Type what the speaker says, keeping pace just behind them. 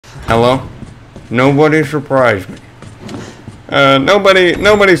Hello? Nobody surprised me.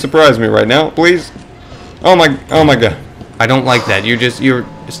 Nobody surprised me right now, please. Oh my god. I don't like that. You're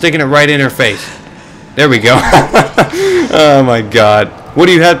sticking it right in her face. There we go. Oh my god. What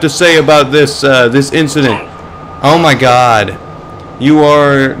do you have to say about this incident? Oh my god. You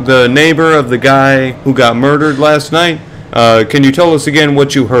are the neighbor of the guy who got murdered last night? Can you tell us again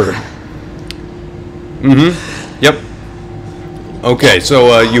what you heard? Mm-hmm. Yep. Okay,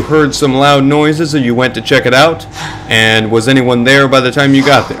 so you heard some loud noises and you went to check it out? And was anyone there by the time you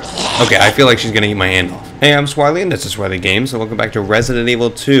got there? Okay, I feel like she's gonna eat my hand off. Hey, I'm Swiley and this is Swiley Games, and welcome back to Resident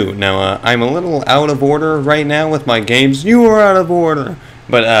Evil 2. Now, I'm a little out of order right now with my games. You are out of order!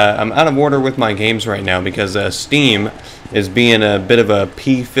 But I'm out of order with my games right now because Steam is being a bit of a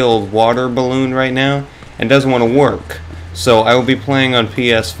pee-filled water balloon right now and doesn't want to work. So I will be playing on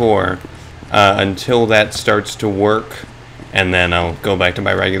PS4 until that starts to work, and then I'll go back to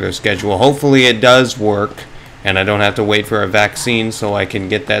my regular schedule. Hopefully it does work, and I don't have to wait for a vaccine so I can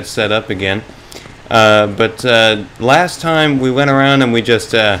get that set up again. But last time we went around and we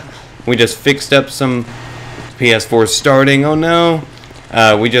just fixed up some PS4 starting. Oh no!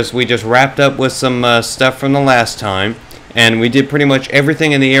 We just wrapped up with some stuff from the last time, and we did pretty much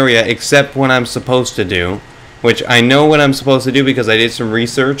everything in the area except what I'm supposed to do. Which I know what I'm supposed to do because I did some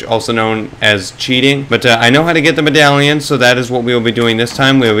research, also known as cheating. But I know how to get the medallion, so that is what we will be doing this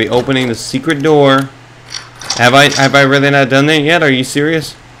time. We will be opening the secret door. Have I really not done that yet? Are you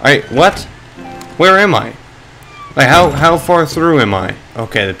serious? Alright, what? Where am I? Like, how far through am I?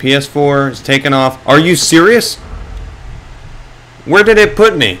 Okay, the PS4 is taken off. Are you serious? Where did it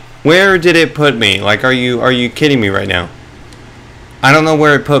put me? Where did it put me? Like, are you kidding me right now? I don't know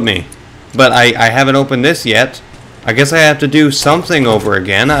where it put me. But I haven't opened this yet. I guess I have to do something over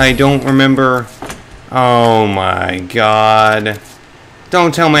again. I don't remember. Oh my god.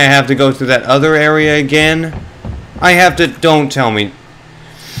 Don't tell me I have to go through that other area again. I have to. Don't tell me.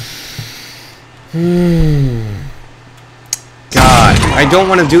 God, I don't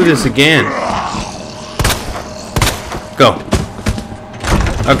want to do this again. Go.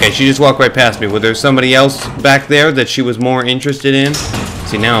 Okay, she just walked right past me. Was there somebody else back there that she was more interested in?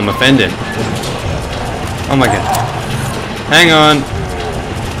 See, now I'm offended. Oh my god. Hang on.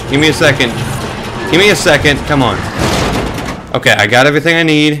 Give me a second. Give me a second. Come on. Okay, I got everything I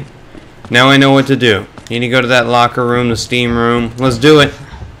need. Now I know what to do. Need to go to that locker room, the steam room. Let's do it.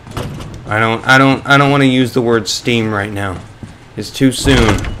 I don't want to use the word steam right now. It's too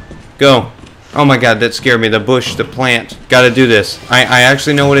soon. Go. Oh my god, that scared me. The bush, the plant. Gotta do this. I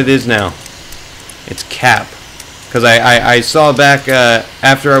actually know what it is now. It's Cap. Because I saw back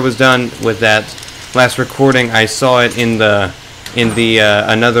after I was done with that last recording, I saw it in the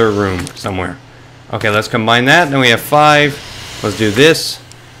another room somewhere. Okay, let's combine that. Then we have 5. Let's do this.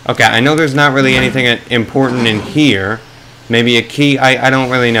 Okay, I know there's not really anything important in here. Maybe a key. I don't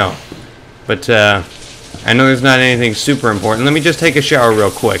really know. But I know there's not anything super important. Let me just take a shower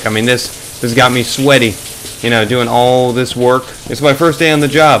real quick. I mean, this got me sweaty. You know, doing all this work. It's my first day on the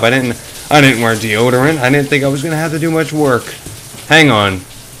job. I didn't wear deodorant. I didn't think I was going to have to do much work. Hang on.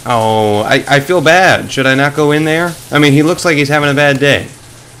 Oh, I feel bad. Should I not go in there? I mean, he looks like he's having a bad day.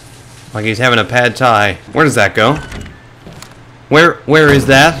 Like he's having a pad thai. Where does that go? Where is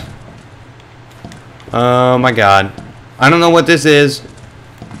that? Oh my god. I don't know what this is.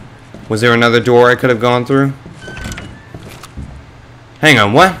 Was there another door I could have gone through? Hang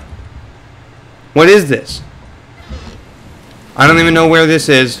on, what? What is this? I don't even know where this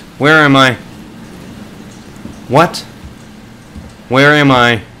is. Where am I? What? Where am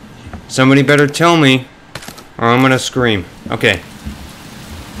I? Somebody better tell me, or I'm gonna scream. Okay.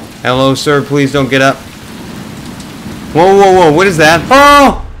 Hello, sir. Please don't get up. Whoa, whoa, whoa. What is that?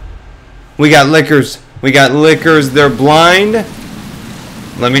 Oh! We got lickers. We got lickers. They're blind.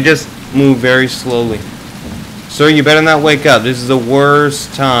 Let me just move very slowly. Sir, you better not wake up. This is the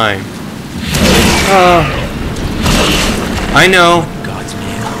worst time. I know.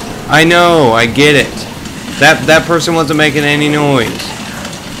 I know. I get it. That person wasn't making any noise.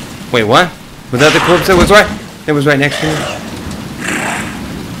 Wait, what? Was that the corpse that was right? It was right next to me.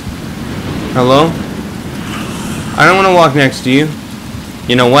 Hello? I don't want to walk next to you.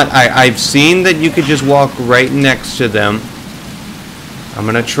 You know what? I've seen that you could just walk right next to them. I'm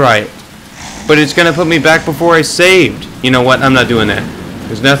gonna try it. But it's gonna put me back before I saved. You know what? I'm not doing that.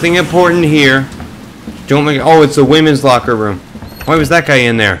 There's nothing important here. Don't make. Oh, it's the women's locker room. Why was that guy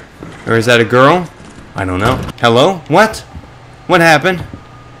in there? Or is that a girl? I don't know. Hello? What? What happened?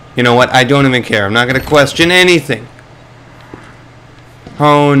 You know what? I don't even care. I'm not gonna question anything.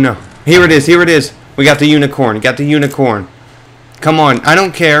 Oh no. Here it is. Here it is. We got the unicorn. Got the unicorn. Come on, I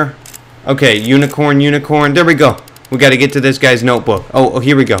don't care. Okay, unicorn, unicorn. There we go. We got to get to this guy's notebook. Oh,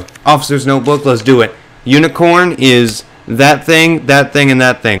 here we go. Officer's notebook. Let's do it. Unicorn is that thing, and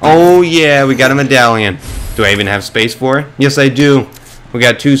that thing. Oh, yeah, we got a medallion. Do I even have space for it? Yes, I do. We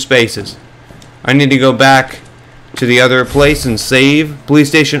got 2 spaces. I need to go back to the other place and save. Police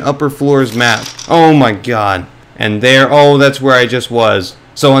station upper floors map. Oh, my God. And there, oh, that's where I just was.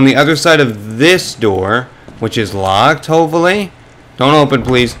 So on the other side of this door, which is locked, hopefully. Don't open,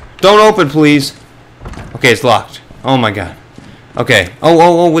 please. Don't open, please. Okay, it's locked. Oh, my God. Okay.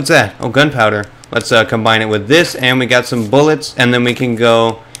 Oh, what's that? Oh, gunpowder. Let's combine it with this, and we got some bullets, and then we can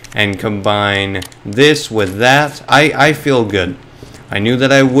go and combine this with that. I feel good. I knew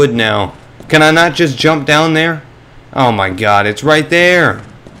that I would now. Can I not just jump down there? Oh, my God. It's right there.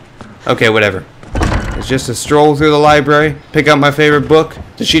 Okay, whatever. It's just a stroll through the library, pick up my favorite book.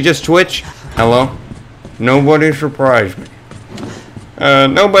 Did she just twitch? Hello? Nobody surprised me.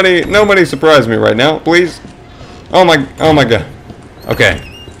 Nobody surprised me right now, please. Oh my God. Okay.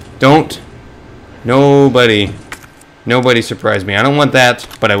 Don't. Nobody surprised me. I don't want that,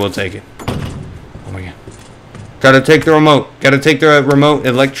 but I will take it. Oh my God. Gotta take the remote. Gotta take the remote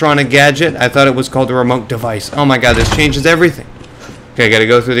electronic gadget. I thought it was called a remote device. Oh my God, this changes everything. Okay, gotta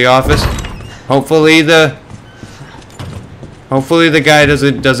go through the office. Hopefully the guy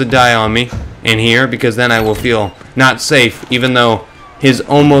doesn't die on me in here, because then I will feel not safe, even though his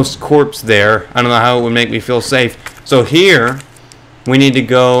almost corpse there. I don't know how it would make me feel safe. So here, we need to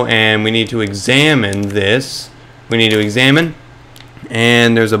go and we need to examine this. We need to examine,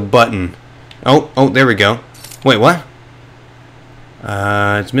 and there's a button. Oh, there we go. Wait, what?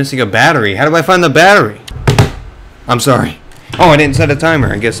 It's missing a battery. How do I find the battery? I'm sorry. Oh, I didn't set a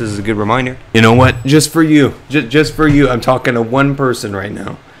timer. I guess this is a good reminder. You know what? Just for you. Just for you. I'm talking to one person right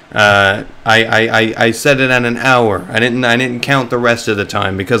now. I set it at an hour. I didn't count the rest of the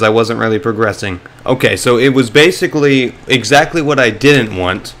time because I wasn't really progressing. Okay, so it was basically exactly what I didn't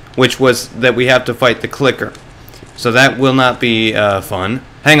want, which was that we have to fight the clicker. So that will not be fun.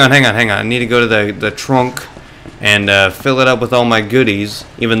 Hang on. I need to go to the trunk and fill it up with all my goodies,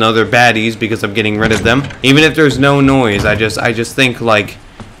 even though they're baddies because I'm getting rid of them. Even if there's no noise, I just think like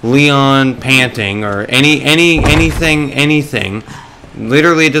Leon panting or anything.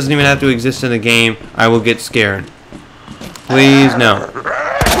 Literally, it doesn't even have to exist in the game. I will get scared. Please, no.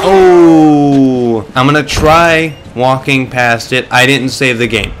 Oh, I'm gonna try walking past it. I didn't save the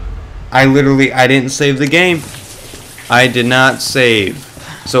game. I didn't save the game. I did not save.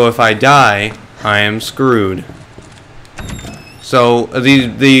 So if I die, I am screwed. So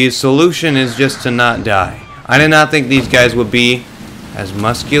the solution is just to not die. I did not think these guys would be as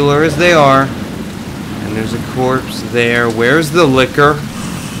muscular as they are. And there's a corpse there. Where's the liquor?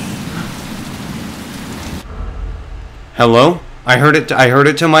 Hello? I heard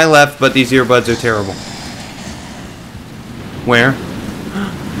it to my left, but these earbuds are terrible. Where?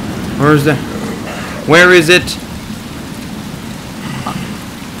 Where is that? Where is it?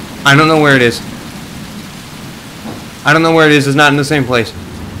 I don't know where it is. I don't know where it is. It's not in the same place.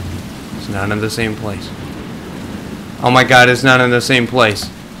 It's not in the same place. Oh my God, it's not in the same place.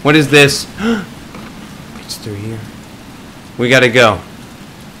 What is this? It's through here. We gotta go.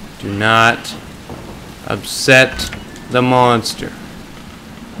 Do not upset the monster.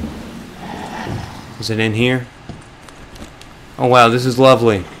 Is it in here? Oh wow, this is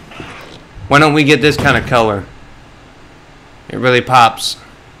lovely. Why don't we get this kind of color? It really pops.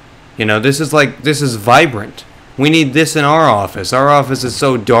 You know, this is vibrant. We need this in our office. Our office is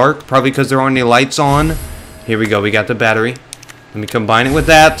so dark, probably because there aren't any lights on. Here we go. We got the battery. Let me combine it with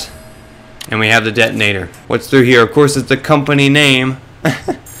that. And we have the detonator. What's through here? Of course, it's the company name.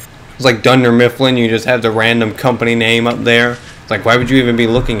 It's like Dunder Mifflin. You just have the random company name up there. It's like, why would you even be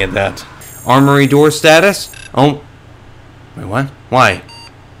looking at that? Armory door status? Oh. Wait, what? Why?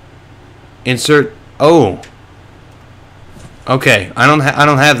 Insert. Oh. Okay. I don't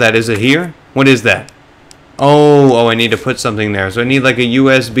have that. Is it here? What is that? Oh, I need to put something there. So I need like a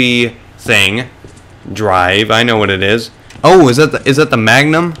USB thing. Drive. I know what it is. Oh, is that the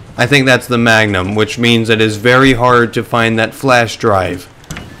Magnum? I think that's the Magnum, which means it is very hard to find that flash drive.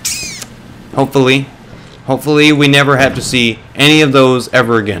 Hopefully we never have to see any of those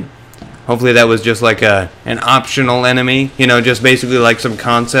ever again. Hopefully that was just like an optional enemy, you know, just basically like some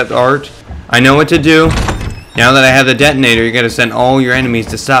concept art. I know what to do. Now that I have the detonator, you gotta send all your enemies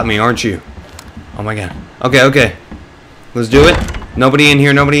to stop me, aren't you? Oh my God. Okay. Let's do it. Nobody in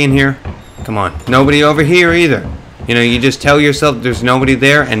here. Come on. Nobody over here either. You know, you just tell yourself there's nobody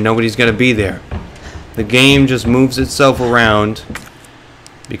there and nobody's gonna be there. The game just moves itself around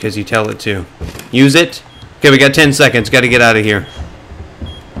because you tell it to. Use it. Okay, we got 10 seconds. Got to get out of here.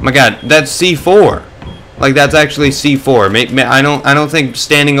 Oh my God, that's C4. Like, that's actually C4. I don't think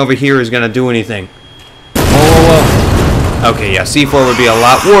standing over here is gonna do anything. Whoa. Okay, yeah, C4 would be a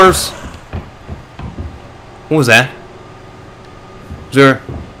lot worse. What was that? Is there's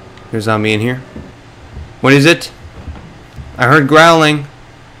a zombie in here? What is it? I heard growling.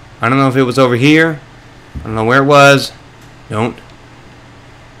 I don't know if it was over here. I don't know where it was. Don't.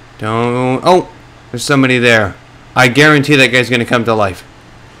 Oh, there's somebody there. I guarantee that guy's gonna come to life.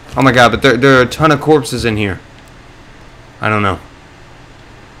 Oh my God, but there are a ton of corpses in here. I don't know.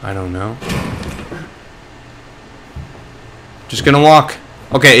 Just gonna walk.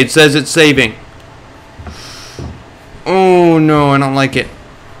 Okay, it says it's saving. Oh no, I don't like it.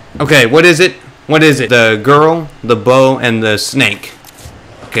 Okay, what is it? The girl, the bow, and the snake.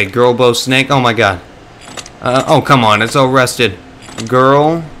 Okay, girl, bow, snake. Oh my God. Oh, come on, it's all rusted.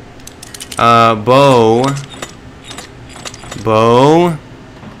 Girl, bow.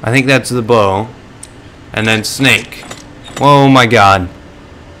 I think that's the bow. And then snake. Oh my God.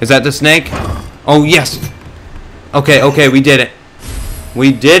 Is that the snake? Oh, yes. Okay, we did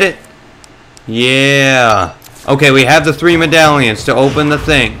it. Yeah. Okay, we have the 3 medallions to open the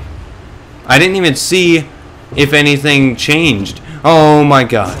thing. I didn't even see if anything changed. Oh my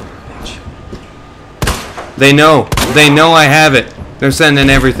God. They know I have it. They're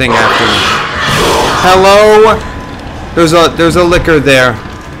sending everything after me. Hello? There's a liquor there.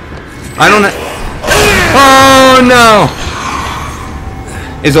 Oh no!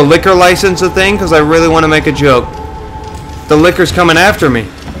 Is a liquor license a thing? Because I really want to make a joke. The liquor's coming after me.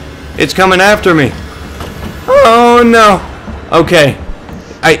 It's coming after me. Oh no. Okay.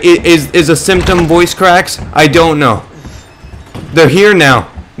 Is a symptom voice cracks? I don't know. They're here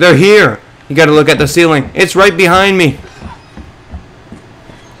now. They're here. You gotta look at the ceiling. It's right behind me.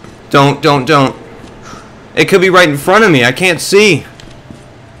 Don't. It could be right in front of me. I can't see.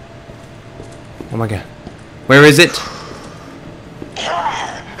 Oh my God. Where is it?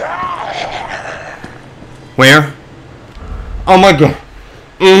 Where? Oh my God.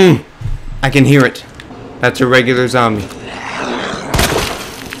 I can hear it. That's a regular zombie.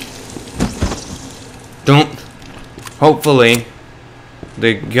 Don't. Hopefully,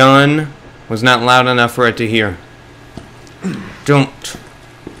 the gun was not loud enough for it to hear. Don't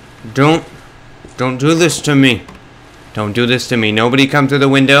do this to me. Don't do this to me. Nobody come through the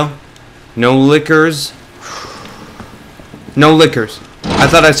window. No liquors. No liquors. I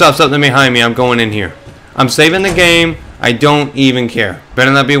thought I saw something behind me. I'm going in here. I'm saving the game. I don't even care.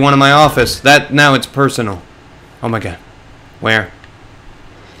 Better not be one in my office. Now it's personal. Oh my God. Where?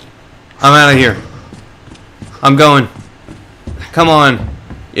 I'm out of here. I'm going. Come on.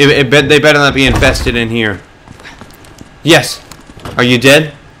 They better not be infested in here. Yes. Are you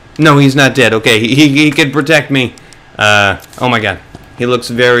dead? No, he's not dead. Okay, he could protect me. Oh my God. He looks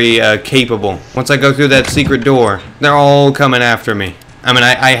very capable. Once I go through that secret door, they're all coming after me. I mean,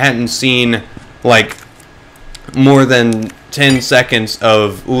 I hadn't seen, like, more than 10 seconds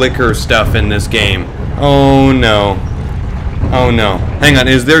of liquor stuff in this game. Oh no. Oh no. Hang on,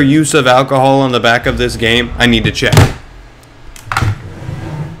 is there use of alcohol on the back of this game? I need to check.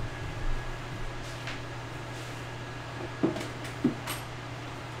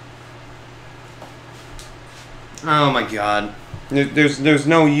 Oh my God. There's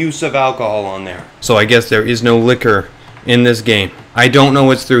no use of alcohol on there. So I guess there is no liquor in this game. I don't know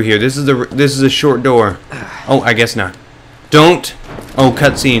what's through here. This is a short door. Oh, I guess not. Don't. Oh,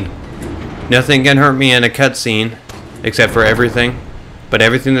 cutscene. Nothing can hurt me in a cutscene, except for everything. But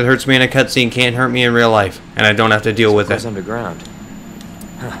everything that hurts me in a cutscene can't hurt me in real life, and I don't have to deal with it. Underground.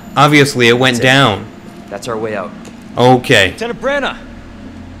 Huh. Obviously, it went down. That's our way out. Okay. Lieutenant Brenna!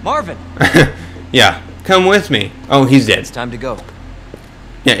 Marvin! Yeah, come with me. Oh, he's dead. It's time to go.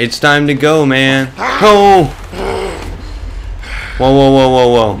 Yeah, it's time to go, man. Oh!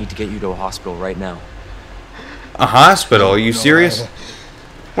 Whoa. I need to get you to a hospital right now. A hospital? Are you serious?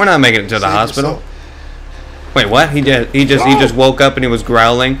 We're not making it to the hospital. Wait, what? He just woke up and he was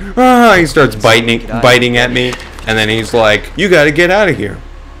growling. Ah, he starts biting at me, and then he's like, "You got to get out of here."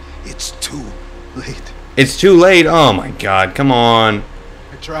 It's too late. It's too late. Oh my God! Come on.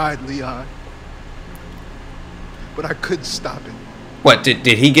 I tried, Leon, but I couldn't stop it. What? Did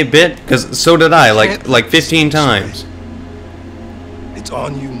he get bit? Because so did I. Like 15 times. It's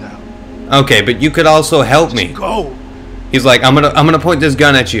on you now. Okay, but you could also help me. Go. He's like, I'm gonna point this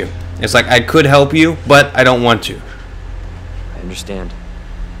gun at you. It's like, I could help you, but I don't want to. I understand.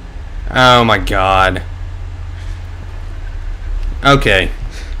 Oh my God. Okay.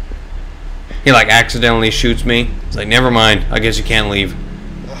 He like accidentally shoots me. It's like, never mind. I guess you can't leave.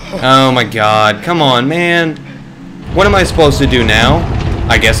 Oh my god, come on, man. What am I supposed to do now?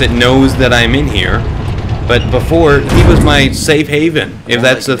 I guess it knows that I'm in here. But before, he was my safe haven, if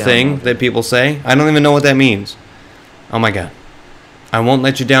that's the thing that people say. I don't even know what that means. Oh my god. I won't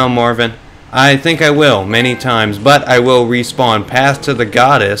let you down, Marvin. I think I will, many times, but I will respawn. Pass to the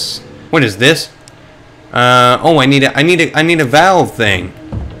goddess. What is this? Oh, I need a valve thing.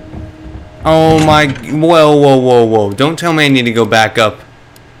 Oh my, whoa. Don't tell me I need to go back up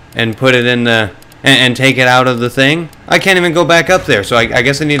and put it in the, and take it out of the thing. I can't even go back up there, so I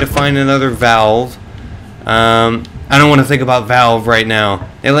guess I need to find another valve. I don't want to think about valve right now.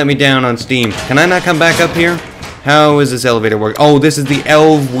 They let me down on Steam. Can I not come back up here? How is this elevator work? Oh, this is the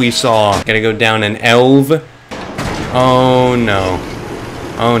elve we saw. Gotta go down an elve. Oh no.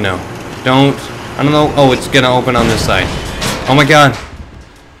 Oh no. Don't. I don't know. Oh, it's gonna open on this side. Oh my god.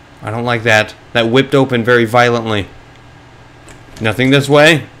 I don't like that. That whipped open very violently. Nothing this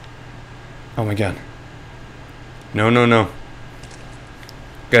way? Oh my god. No.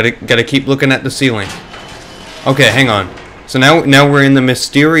 Gotta keep looking at the ceiling. Okay, hang on. So now we're in the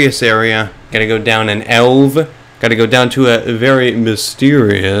mysterious area. Gotta go down an elve. Gotta go down to a very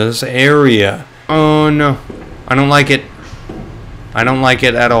mysterious area. Oh no. I don't like it. I don't like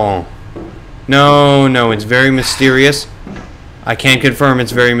it at all. No, it's very mysterious. I can't confirm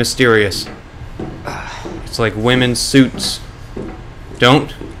it's very mysterious. It's like women's suits.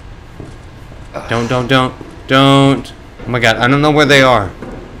 Don't. Oh my god, I don't know where they are.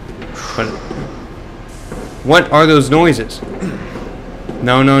 But what are those noises?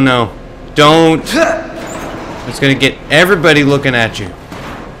 No. Don't. It's gonna get everybody looking at you.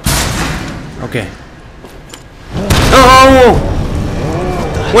 Okay. Oh!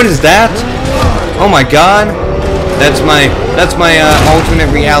 What is that? Oh my god. That's my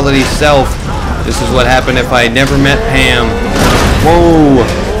alternate reality self. This is what happened if I never met Pam. Whoa.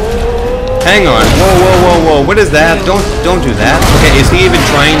 Hang on. Whoa. What is that? Don't do that. Okay, is he even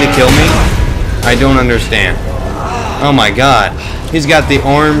trying to kill me? I don't understand. Oh my god. He's got the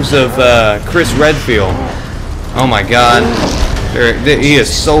arms of Chris Redfield. Oh my god. He is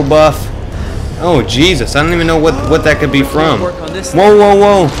so buff. Oh Jesus, I don't even know what that could be from.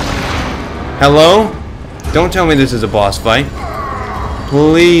 Whoa. Hello? Don't tell me this is a boss fight.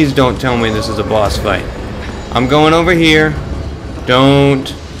 Please don't tell me this is a boss fight. I'm going over here.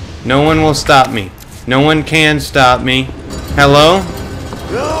 Don't. No one will stop me. No one can stop me. Hello?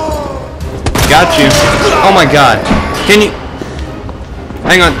 Got you. Oh my god. Can you...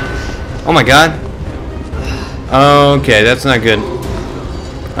 Hang on. Oh my god. Okay, that's not good.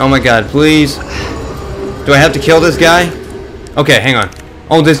 Oh my god, please. Do I have to kill this guy? Okay, hang on.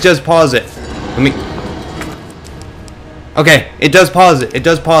 Oh, this just pause it. Let me... Okay, it does pause it. It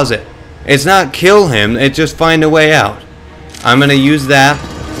does pause it. It's not kill him, it's just find a way out. I'm gonna use that.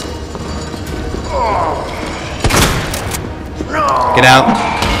 Get out.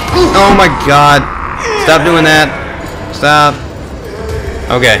 Oh my god. Stop doing that. Stop.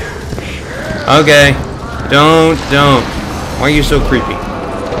 Okay. Okay. Don't. Why are you so creepy?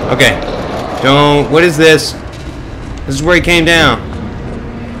 Okay. Don't. What is this? This is where he came down.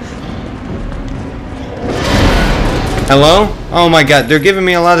 Hello? Oh my god. They're giving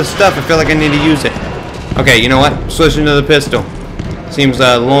me a lot of stuff. I feel like I need to use it. Okay, you know what? Switching to the pistol. Seems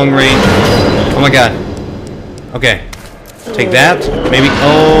long range. Oh my god. Okay. Take that. Maybe.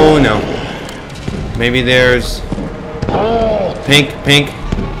 Oh no. Maybe there's pink.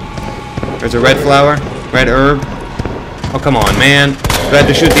 There's a red flower. Red herb. Oh, come on, man. Do I have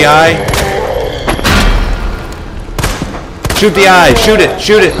to shoot the eye? Shoot the eye. Shoot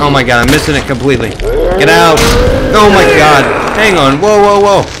it. Oh my god, I'm missing it completely. Get out. Oh my god. Hang on.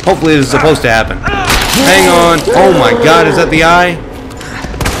 Whoa. Hopefully this is supposed to happen. Hang on. Oh my god, is that the eye?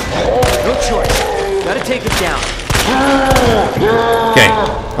 No choice. Gotta take it down. Okay.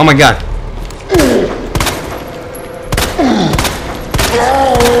 Oh my god.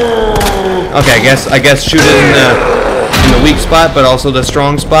 Okay, I guess shoot it in the weak spot, but also the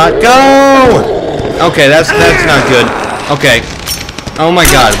strong spot. Go! Okay, that's not good. Okay. Oh my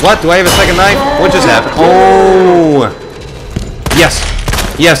god. What? Do I have a second knife? What just happened? Oh. Yes.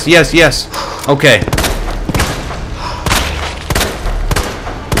 Okay.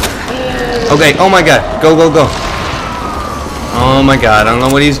 Okay. Oh my god. Go. Oh my god. I don't know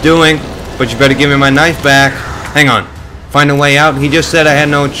what he's doing, but you better give me my knife back. Hang on. Find a way out. He just said I had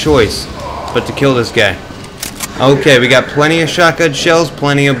no choice but to kill this guy. Okay, we got plenty of shotgun shells,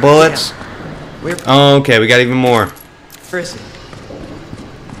 plenty of bullets. Okay, we got even more. Where is it?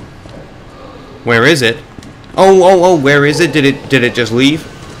 Where is it? Oh, where is it? Did it just leave?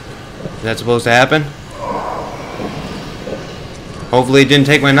 Is that supposed to happen? Hopefully it didn't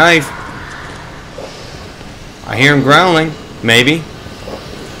take my knife. I hear him growling. Maybe.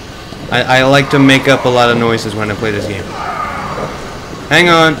 I like to make up a lot of noises when I play this game. Hang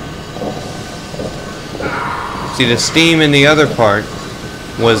on. See, the steam in the other part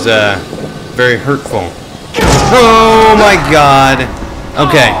was very hurtful. Oh my god.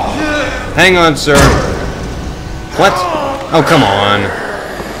 Okay. Hang on, sir. What? Oh, come on.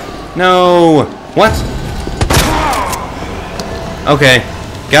 No. What? Okay.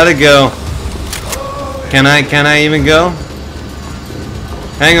 Gotta go. Can I even go?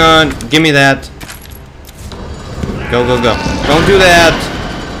 Hang on. Give me that. Go, go, go. Don't do that.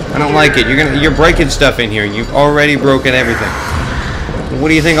 I don't like it. You're breaking stuff in here. You've already broken everything. What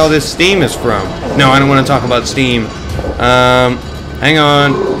do you think all this steam is from? No, I don't want to talk about steam. Hang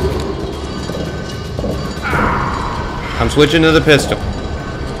on. I'm switching to the pistol.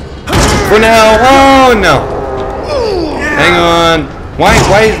 For now. Oh no. Hang on. Why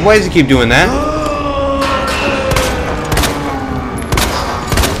does he keep doing that?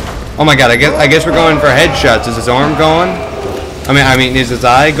 Oh my god, I guess we're going for headshots. Is his arm gone? I mean, is his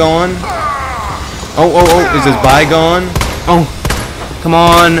eye gone? Oh, is his eye gone? Oh, come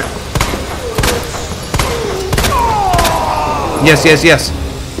on. Yes, yes, yes.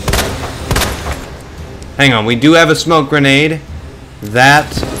 Hang on, we do have a smoke grenade.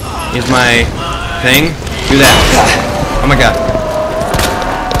 That is my thing. Do that. Oh my god.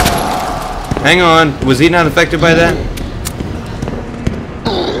 Hang on, was he not affected by that?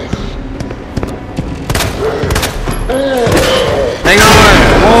 Hang on!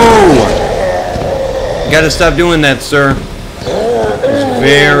 Whoa! You gotta stop doing that, sir. It's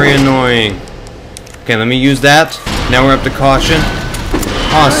very annoying. Okay, let me use that. Now we're up to caution.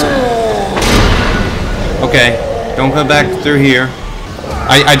 Awesome. Okay, don't come back through here.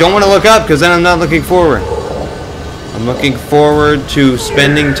 I don't want to look up because then I'm not looking forward. I'm looking forward to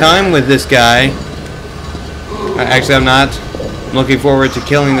spending time with this guy. Actually, I'm not. I'm looking forward to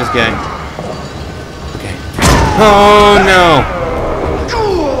killing this guy. Okay. Oh no!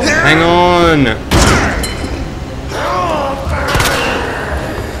 Hang on.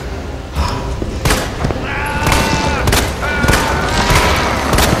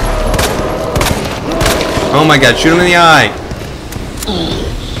 Oh my god, shoot him in the eye.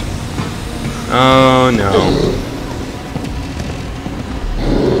 Oh no.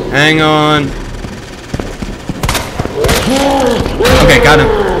 Hang on. Okay, got him.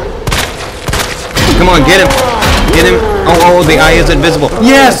 Come on, get him. Get him. Oh, the eye is invisible.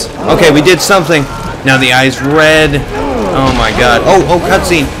 Yes! Okay, we did something. Now the eye's red. Oh my god. Oh,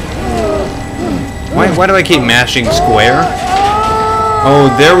 cutscene. Why do I keep mashing square? Oh,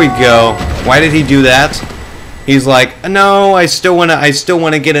 there we go. Why did he do that? He's like, no, I still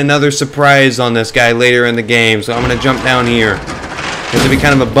wanna get another surprise on this guy later in the game, so I'm gonna jump down here. It'd be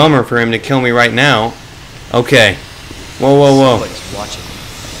kind of a bummer for him to kill me right now. Okay. Whoa. Somebody's watching.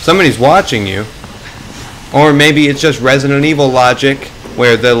 Somebody's watching you. Or maybe it's just Resident Evil logic,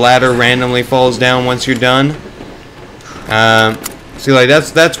 where the ladder randomly falls down once you're done. See, like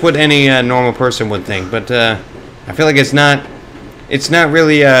that's what any normal person would think, but I feel like it's not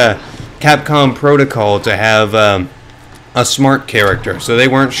really Capcom protocol to have a smart character, so they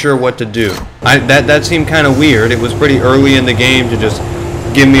weren't sure what to do. That seemed kind of weird. It was pretty early in the game to just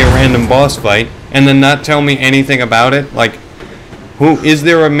give me a random boss fight and then not tell me anything about it. Like, is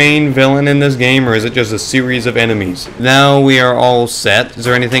there a main villain in this game, or is it just a series of enemies? Now we are all set. Is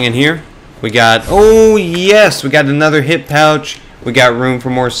there anything in here? We got, oh yes, we got another hip pouch. We got room for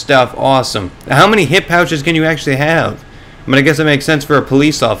more stuff. Awesome. How many hip pouches can you actually have? I mean, I guess it makes sense for a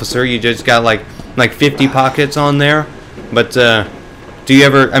police officer. You just got like 50 pockets on there. But do you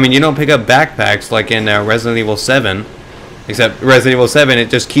ever? I mean, you don't pick up backpacks like in Resident Evil 7. Except Resident Evil 7, it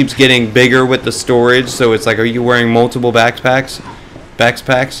just keeps getting bigger with the storage. So it's like, are you wearing multiple backpacks?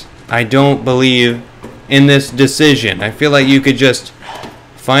 I don't believe in this decision. I feel like you could just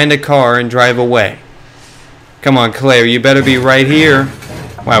find a car and drive away. Come on, Claire, you better be right here.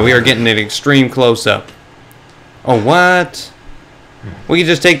 Wow, we are getting an extreme close-up. Oh, what? We can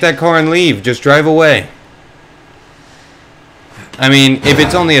just take that car and leave. Just drive away. I mean, if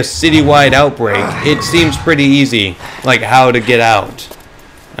it's only a citywide outbreak, it seems pretty easy, like how to get out.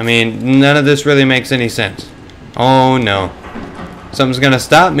 I mean, none of this really makes any sense. Oh, no. Something's gonna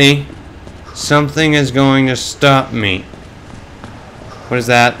stop me. Something is going to stop me. What is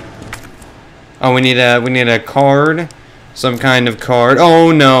that? Oh, we need a card. Some kind of card.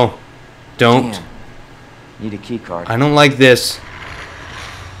 Oh, no. Don't. Damn. Need a key card. I don't like this.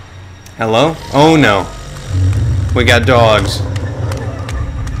 Hello? Oh no. We got dogs. You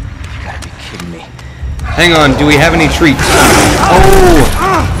gotta be kidding me. Hang on, do we have any treats? Oh!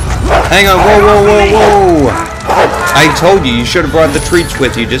 Hang on, whoa, whoa, whoa, whoa! I told you, you should have brought the treats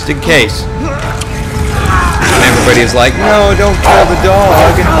with you, just in case. And everybody's like, no, don't kill the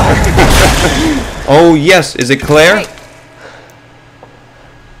dog. Oh, yes, is it Claire? Hey.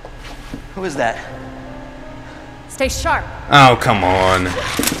 Who is that? Stay sharp. Oh, come on.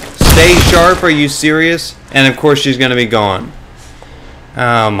 Stay sharp, are you serious? And of course she's gonna be gone.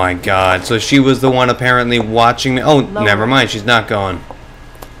 Oh my god, so she was the one apparently watching me. Oh, never mind, she's not gone.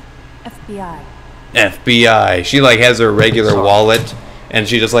 FBI. FBI. She like has her regular wallet and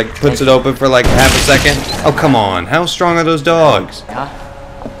she just like puts it open for like half a second. Oh, come on. How strong are those dogs? Huh?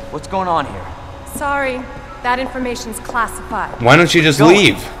 What's going on here? Sorry, that information's classified. Why don't you just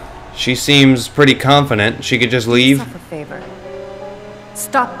leave? She seems pretty confident. She could just leave. Yourself a favor.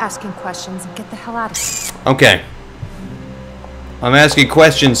 Stop asking questions and get the hell out of here. Okay. I'm asking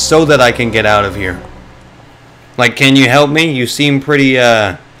questions so that I can get out of here. Like, can you help me? You seem pretty,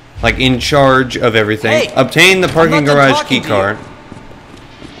 like in charge of everything. Hey, obtain the parking garage key card.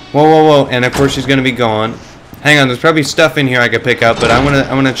 Whoa, whoa, whoa! And of course she's gonna be gone. Hang on, there's probably stuff in here I could pick up, but I'm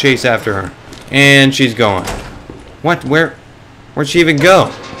gonna chase after her. And she's gone. What? Where'd she even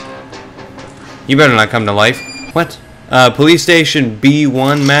go? You better not come to life. What? Police station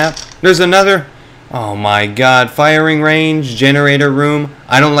B1 map. There's another. Oh my god, firing range, generator room.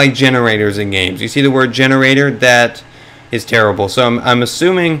 I don't like generators in games. You see the word generator? That is terrible. So I'm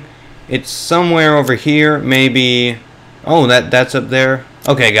assuming it's somewhere over here, maybe. Oh, that's up there.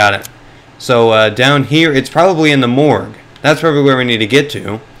 Okay, got it. So down here, it's probably in the morgue. That's probably where we need to get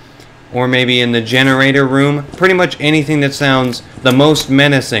to. Or maybe in the generator room. Pretty much anything that sounds the most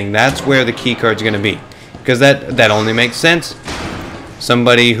menacing, that's where the key card's gonna be. Because that only makes sense.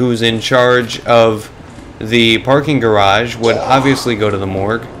 Somebody who's in charge of the parking garage would obviously go to the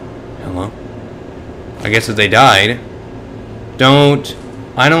morgue. Hello? I guess if they died.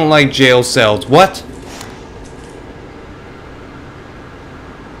 I don't like jail cells. What?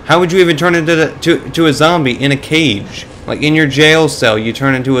 How would you even turn into a zombie in a cage? Like in your jail cell, you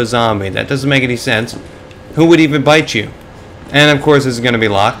turn into a zombie. That doesn't make any sense. Who would even bite you? And of course, this is going to be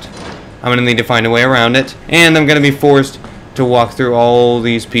locked. I'm going to need to find a way around it. And I'm going to be forced to walk through all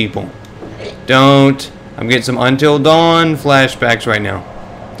these people. I'm getting some Until Dawn flashbacks right now.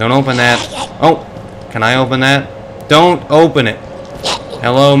 Don't open that. Oh, can I open that? Don't open it.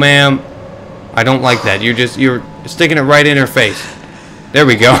 Hello, ma'am. I don't like that. You're sticking it right in her face. There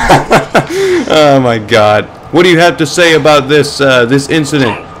we go. Oh my god. What do you have to say about this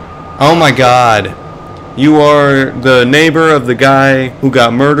incident? Oh my god. You are the neighbor of the guy who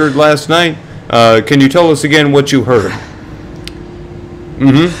got murdered last night? Can you tell us again what you heard?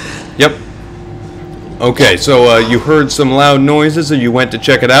 Yep. Okay, so you heard some loud noises and you went to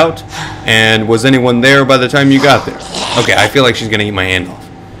check it out? And was anyone there by the time you got there? Okay, I feel like she's gonna eat my hand off.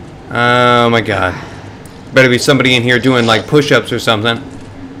 Oh my god. Better be somebody in here doing like push-ups or something.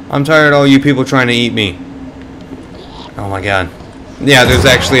 I'm tired of all you people trying to eat me. Oh my god. Yeah, there's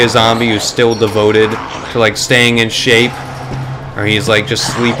actually a zombie who's still devoted to like staying in shape. Or he's like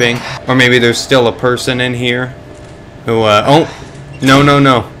just sleeping. Or maybe there's still a person in here who, oh,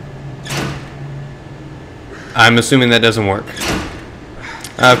 no. I'm assuming that doesn't work.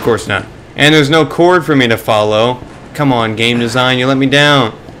 Of course not. And there's no cord for me to follow. Come on, game design, you let me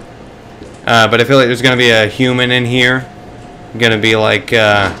down. But I feel like there's gonna be a human in here. Gonna be like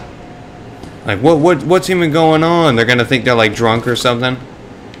what's even going on? They're gonna think they're like drunk or something.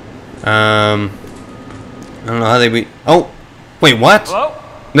 I don't know how they be. Oh, wait, what? Hello?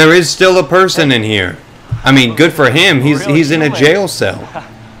 There is still a person in here. I mean, good for him. He's in a jail cell.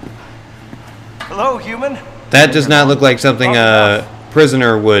 Hello, human. That does not look like something a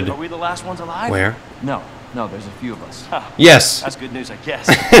prisoner would. Are we the last ones alive? Where? No, there's a few of us. Yes. That's good news, I guess.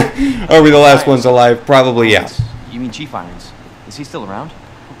 Are we the last ones alive? Probably, yeah. You mean Chief Irons? Is he still around?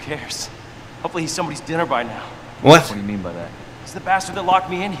 Who cares? Hopefully he's somebody's dinner by now. What? What do you mean by that? He's the bastard that locked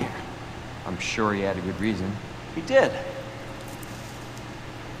me in here. I'm sure he had a good reason. He did.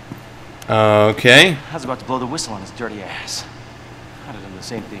 Okay. I was about to blow the whistle on his dirty ass. I'd have done the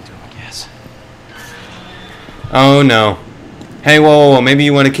same thing to him, I guess. Oh no. Hey, whoa, maybe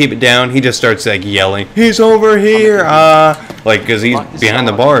you want to keep it down. He just starts like yelling. He's over here. Like, because he's behind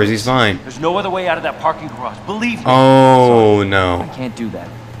the bars. He's fine. There's no other way out of that parking garage. Believe me. Oh no. I can't do that.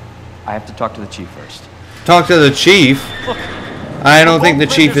 I have to talk to the chief first. Talk to the chief. Look, I don't think the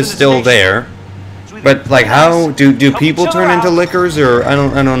chief is still there. But like, how do people turn into lickers, or I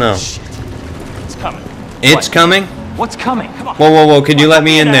don't know. Shit. It's coming. It's coming. What's coming? Come on. Whoa, can you let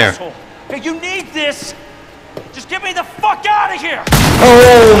me in there? Hey, you need this. Just give me the fuck out of here!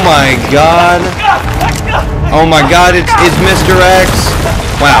 Oh my god. Oh my god, it's Mr. X.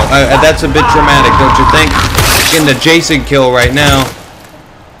 Wow, that's a bit dramatic, don't you think? Getting a Jason kill right now.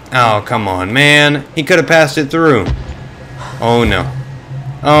 Oh, come on, man. He could have passed it through. Oh no.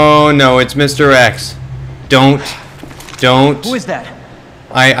 Oh no, it's Mr. X. Don't. Who is that?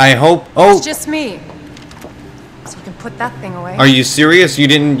 I hope. Oh. It's just me. So we can put that thing away. Are you serious? You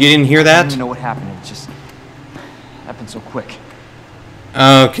didn't hear I that? don't even know what happened. It just happened so quick.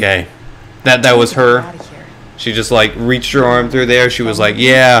 Okay. That was Get her. out of here. She just like reached her arm through there. She was like,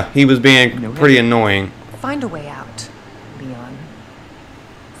 yeah, he was being pretty annoying. Find a way out, Leon.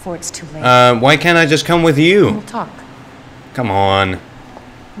 Before it's too late. Why can't I just come with We'll you? talk. Come on.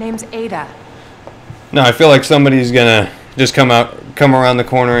 Name's Ada. No, I feel like somebody's gonna just come around the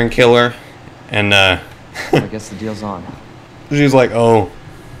corner and kill her. And I guess the deal's on. she's like, oh.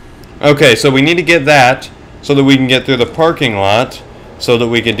 Okay, so we need to get that so that we can get through the parking lot so that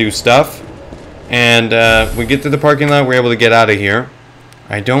we can do stuff. And we get through the parking lot, we're able to get out of here.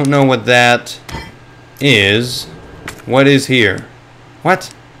 I don't know what that is. What is here?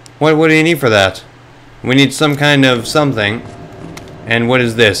 What? What do you need for that? We need some kind of something. And what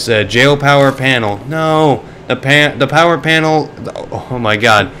is this? Jail power panel. No, the power panel. Oh my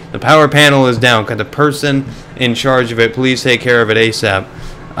God, the power panel is down. Could the person in charge of it please take care of it ASAP?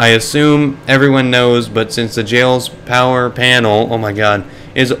 I assume everyone knows, but since the jail's power panel, oh my God,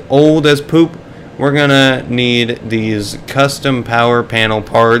 is old as poop, we're gonna need these custom power panel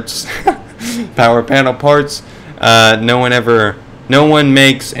parts. Power panel parts. No one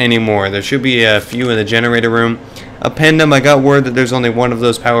makes anymore. There should be a few in the generator room. Appendum, I got word that there's only one of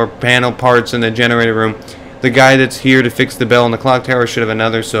those power panel parts in the generator room. The guy that's here to fix the bell in the clock tower should have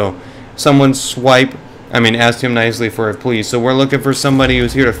another, so someone ask him nicely for it, please. So we're looking for somebody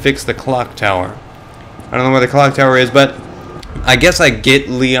who's here to fix the clock tower. I don't know where the clock tower is, but I guess I get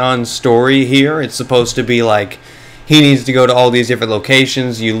Leon's story here. It's supposed to be like he needs to go to all these different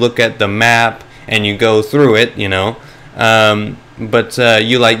locations. You look at the map and you go through it, you know. But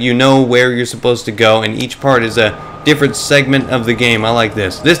you know where you're supposed to go, and each part is a different segment of the game. I like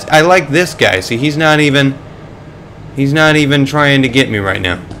this. I like this guy. See, he's not even trying to get me right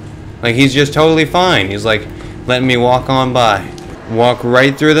now. Like, he's just totally fine. He's like letting me walk on by. Walk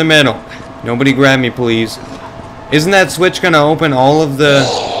right through the middle. Nobody grab me, please. Isn't that switch gonna open all of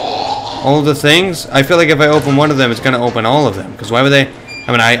the things? I feel like if I open one of them, it's gonna open all of them. Because why would they?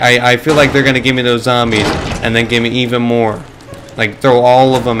 I mean, I feel like they're gonna give me those zombies and then give me even more. Like, throw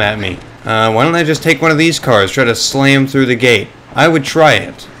all of them at me. Why don't I just take one of these cars, try to slam through the gate? I would try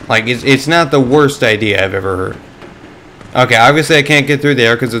it. Like, it's not the worst idea I've ever heard. Okay, obviously I can't get through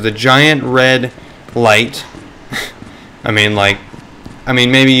there because of the giant red light. I mean,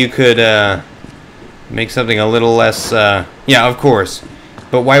 maybe you could make something a little less, yeah, of course.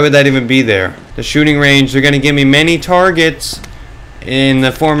 But why would that even be there? The shooting range, they're going to give me many targets in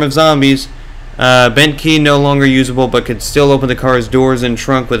the form of zombies. Bent key no longer usable, but could still open the car's doors and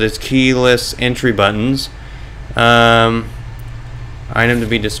trunk with its keyless entry buttons. Item to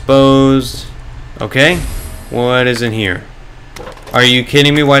be disposed. Okay. What is in here? Are you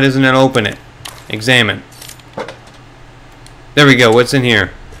kidding me? Why doesn't it open it? Examine. There we go. What's in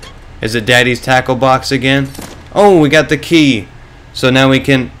here? Is it Daddy's tackle box again? Oh, we got the key. So now we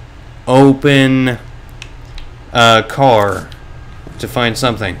can open a car to find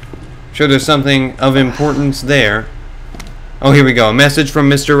something. Sure, there's something of importance there. Oh, here we go. A message from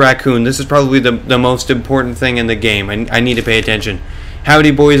Mr. Raccoon. This is probably the most important thing in the game. I need to pay attention.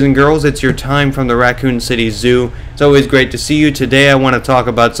 Howdy, boys and girls. It's your time from the Raccoon City Zoo. It's always great to see you. Today I want to talk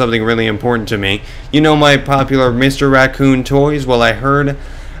about something really important to me. You know my popular Mr. Raccoon toys? Well, I heard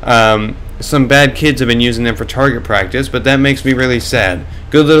some bad kids have been using them for target practice, but that makes me really sad.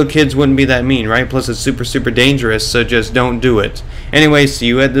 Good little kids wouldn't be that mean, right? Plus it's super, super dangerous, so just don't do it. Anyway, see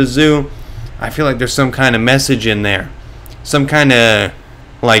you at the zoo. I feel like there's some kind of message in there. Some kind of,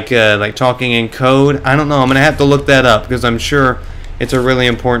 like talking in code. I don't know. I'm going to have to look that up, because I'm sure it's a really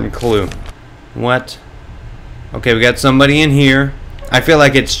important clue. What? Okay, we got somebody in here. I feel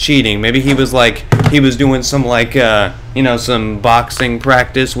like it's cheating. Maybe he was doing some some boxing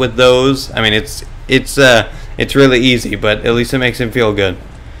practice with those. I mean, it's really easy, but at least it makes him feel good.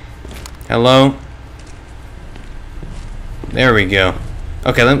 Hello? There we go.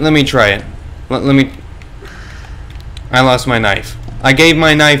 Okay, let me try it. Let me... I lost my knife. I gave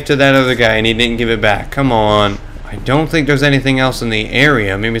my knife to that other guy and he didn't give it back. Come on. I don't think there's anything else in the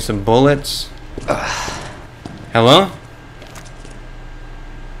area. Maybe some bullets. Hello?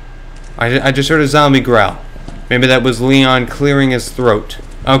 I just heard a zombie growl. Maybe that was Leon clearing his throat.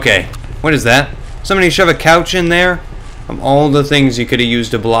 Okay. What is that? Somebody shove a couch in there? Of all the things you could have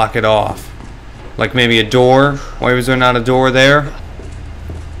used to block it off. Like maybe a door. Why was there not a door there?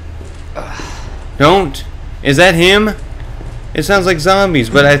 Don't. Is that him? It sounds like zombies,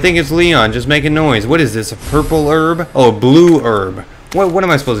 but I think it's Leon just making noise. What is this? A purple herb? Oh, a blue herb. What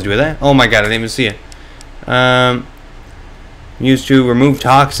am I supposed to do with that? Oh my god, I didn't even see it. Used to remove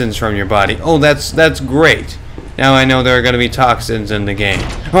toxins from your body. Oh, that's great. Now I know there are going to be toxins in the game.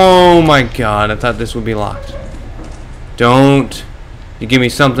 Oh my god, I thought this would be locked. Don't. You give me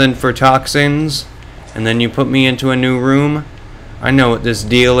something for toxins, and then you put me into a new room. I know what this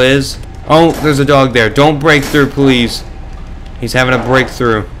deal is. Oh, there's a dog there. Don't break through, please. He's having a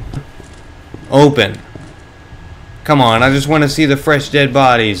breakthrough. Open. Come on, I just want to see the fresh dead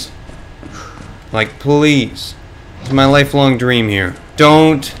bodies. Like, please. It's my lifelong dream here.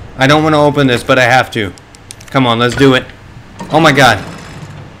 Don't. I don't want to open this, but I have to. Come on, let's do it. Oh my god.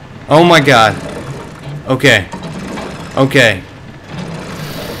 Oh my god. Okay. Okay.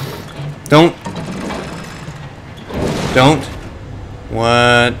 Don't. Don't.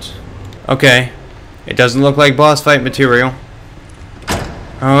 What? Okay. It doesn't look like boss fight material.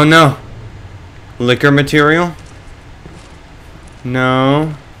 Oh no. Liquor material?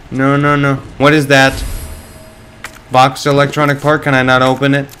 No. No, no, no. What is that? Boxed electronic part? Can I not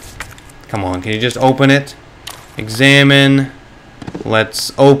open it? Come on, can you just open it? Examine.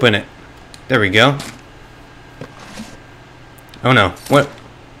 Let's open it. There we go. Oh no. What?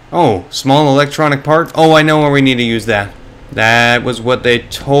 Oh, small electronic part? Oh, I know where we need to use that. That was what they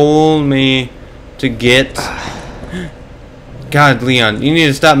told me to get. God, Leon, you need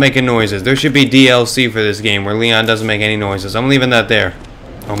to stop making noises. There should be DLC for this game where Leon doesn't make any noises. I'm leaving that there.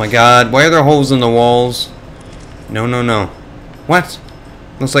 Oh my god, why are there holes in the walls? No, no, no. What?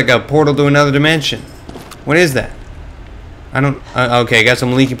 Looks like a portal to another dimension. What is that? I don't... okay, got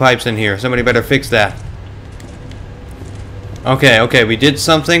some leaky pipes in here. Somebody better fix that. Okay, okay, we did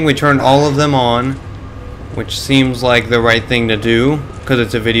something. We turned all of them on, which seems like the right thing to do, because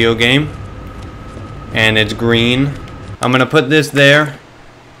it's a video game. And it's green. I'm gonna put this there.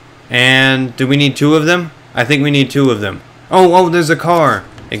 And do we need 2 of them? I think we need 2 of them. Oh, oh, there's a car.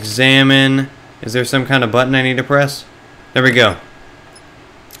 Examine. Is there some kind of button I need to press? There we go.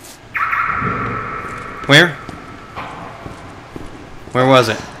 Where? Where was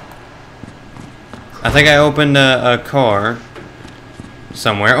it? I think I opened a car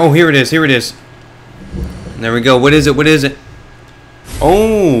somewhere. Oh, here it is. Here it is. There we go. What is it? What is it?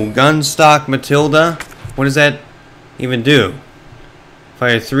 Oh, gun stock Matilda. What does that even do?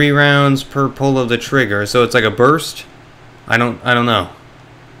 Fire 3 rounds per pull of the trigger. So it's like a burst? I don't know.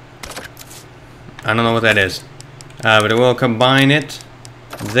 I don't know what that is. But it will combine it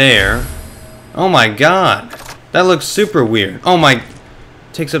there. Oh my god. That looks super weird. Oh my.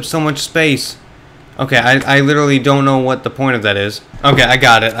 Takes up so much space. Okay, I literally don't know what the point of that is. Okay, I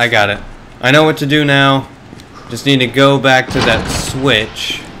got it. I got it. I know what to do now. Just need to go back to that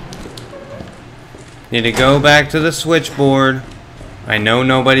switch. Need to go back to the switchboard. I know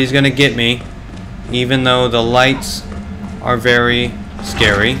nobody's gonna get me, even though the lights are very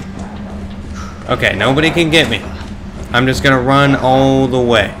scary. Okay, nobody can get me. I'm just gonna run all the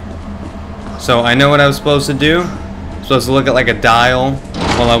way. So I know what I was supposed to do. I'm supposed to look at like a dial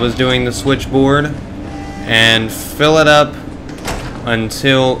while I was doing the switchboard and fill it up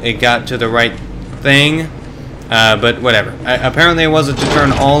until it got to the right thing. But whatever. Apparently it wasn't to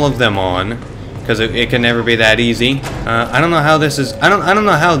turn all of them on, because it can never be that easy. I don't know how this is. I don't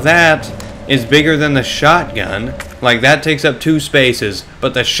know how that is bigger than the shotgun. Like, that takes up 2 spaces,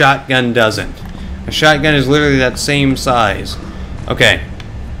 but the shotgun doesn't. The shotgun is literally that same size. Okay.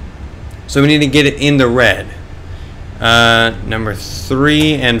 So we need to get it in the red. Number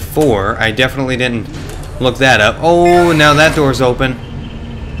 3 and 4. I definitely didn't look that up. Oh, now that door's open.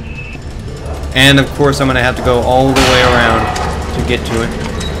 And of course I'm gonna have to go all the way around to get to it.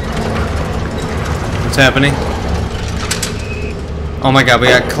 What's happening? Oh my god, we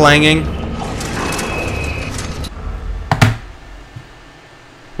got clanging.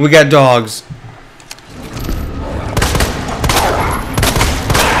 We got dogs.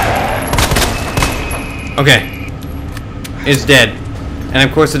 Okay. It's dead. And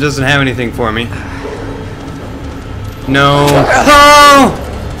of course it doesn't have anything for me. No. Oh!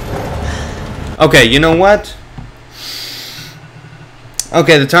 Okay, you know what?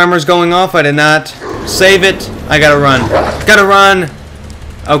 Okay, the timer's going off. I did not save it. I gotta run. Gotta run!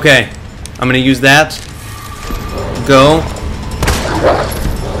 Okay. I'm gonna use that. Go.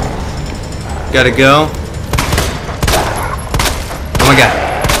 Gotta go. Oh my god.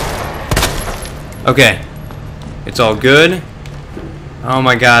 Okay. It's all good. Oh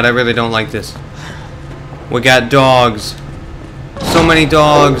my god, I really don't like this. We got dogs. So many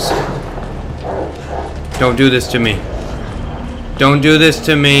dogs. Don't do this to me. Don't do this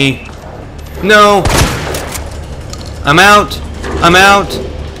to me. No! I'm out! I'm out!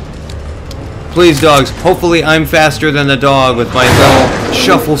 Please, dogs. Hopefully I'm faster than the dog with my little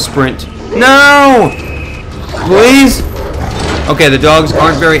shuffle sprint. No! Please? Okay, the dogs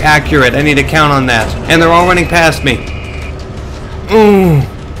aren't very accurate. I need to count on that. And they're all running past me.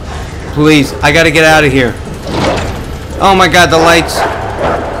 Please, I gotta get out of here. Oh my god, the lights.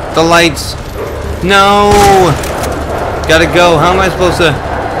 The lights. No! Gotta go. How am I supposed to...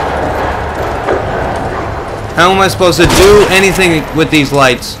 How am I supposed to do anything with these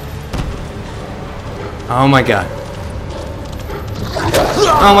lights? Oh my god.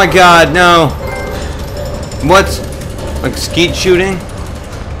 Oh my god, no. What? Like skeet shooting?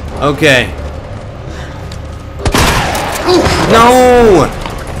 Okay. No!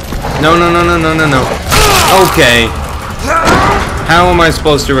 No, no, no, no, no, no, no. Okay. How am I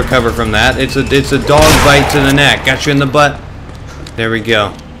supposed to recover from that? It's a dog bite to the neck. Got you in the butt. There we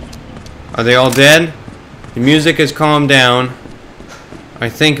go. Are they all dead? The music has calmed down. I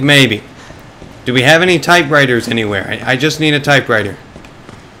think maybe. Do we have any typewriters anywhere? I just need a typewriter.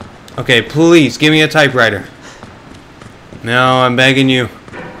 Okay, please, give me a typewriter. No, I'm begging you.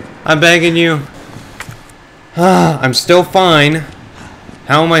 I'm begging you. I'm still fine.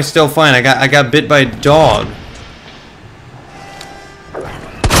 How am I still fine? I got bit by a dog.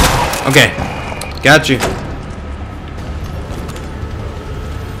 Okay. Got you.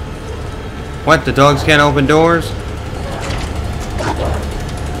 What? The dogs can't open doors?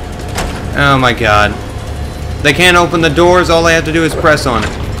 Oh my god. They can't open the doors. All I have to do is press on it.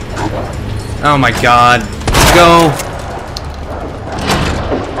 Oh my god. Go.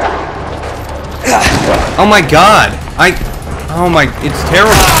 Oh my god. Oh my, it's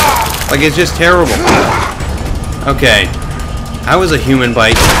terrible. Like, it's just terrible. Okay. How is a human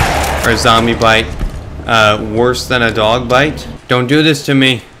bite or a zombie bite worse than a dog bite? Don't do this to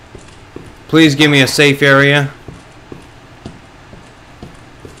me. Please give me a safe area.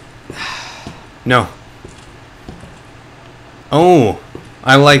 No. Oh,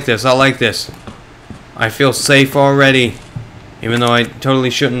 I like this. I like this. I feel safe already. Even though I totally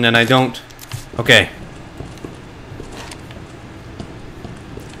shouldn't and I don't. Okay.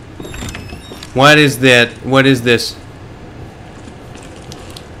 What is that? What is this?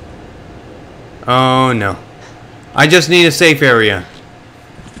 Oh no. I just need a safe area.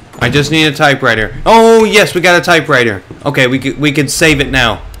 I just need a typewriter. Oh yes, we got a typewriter. Okay, we could save it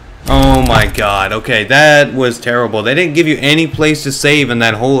now. Oh my god. Okay, that was terrible. They didn't give you any place to save in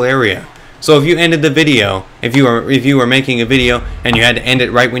that whole area. So if you ended the video, if you were making a video and you had to end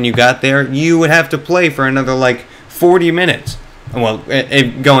it right when you got there, you would have to play for another like 40 minutes. Well,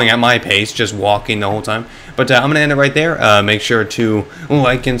 going at my pace, just walking the whole time. But I'm going to end it right there. Make sure to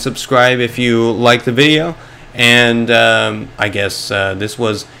like and subscribe if you like the video. And I guess this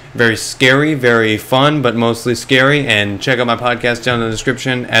was very scary, very fun, but mostly scary. And check out my podcast down in the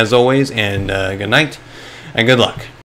description, as always. And good night and good luck.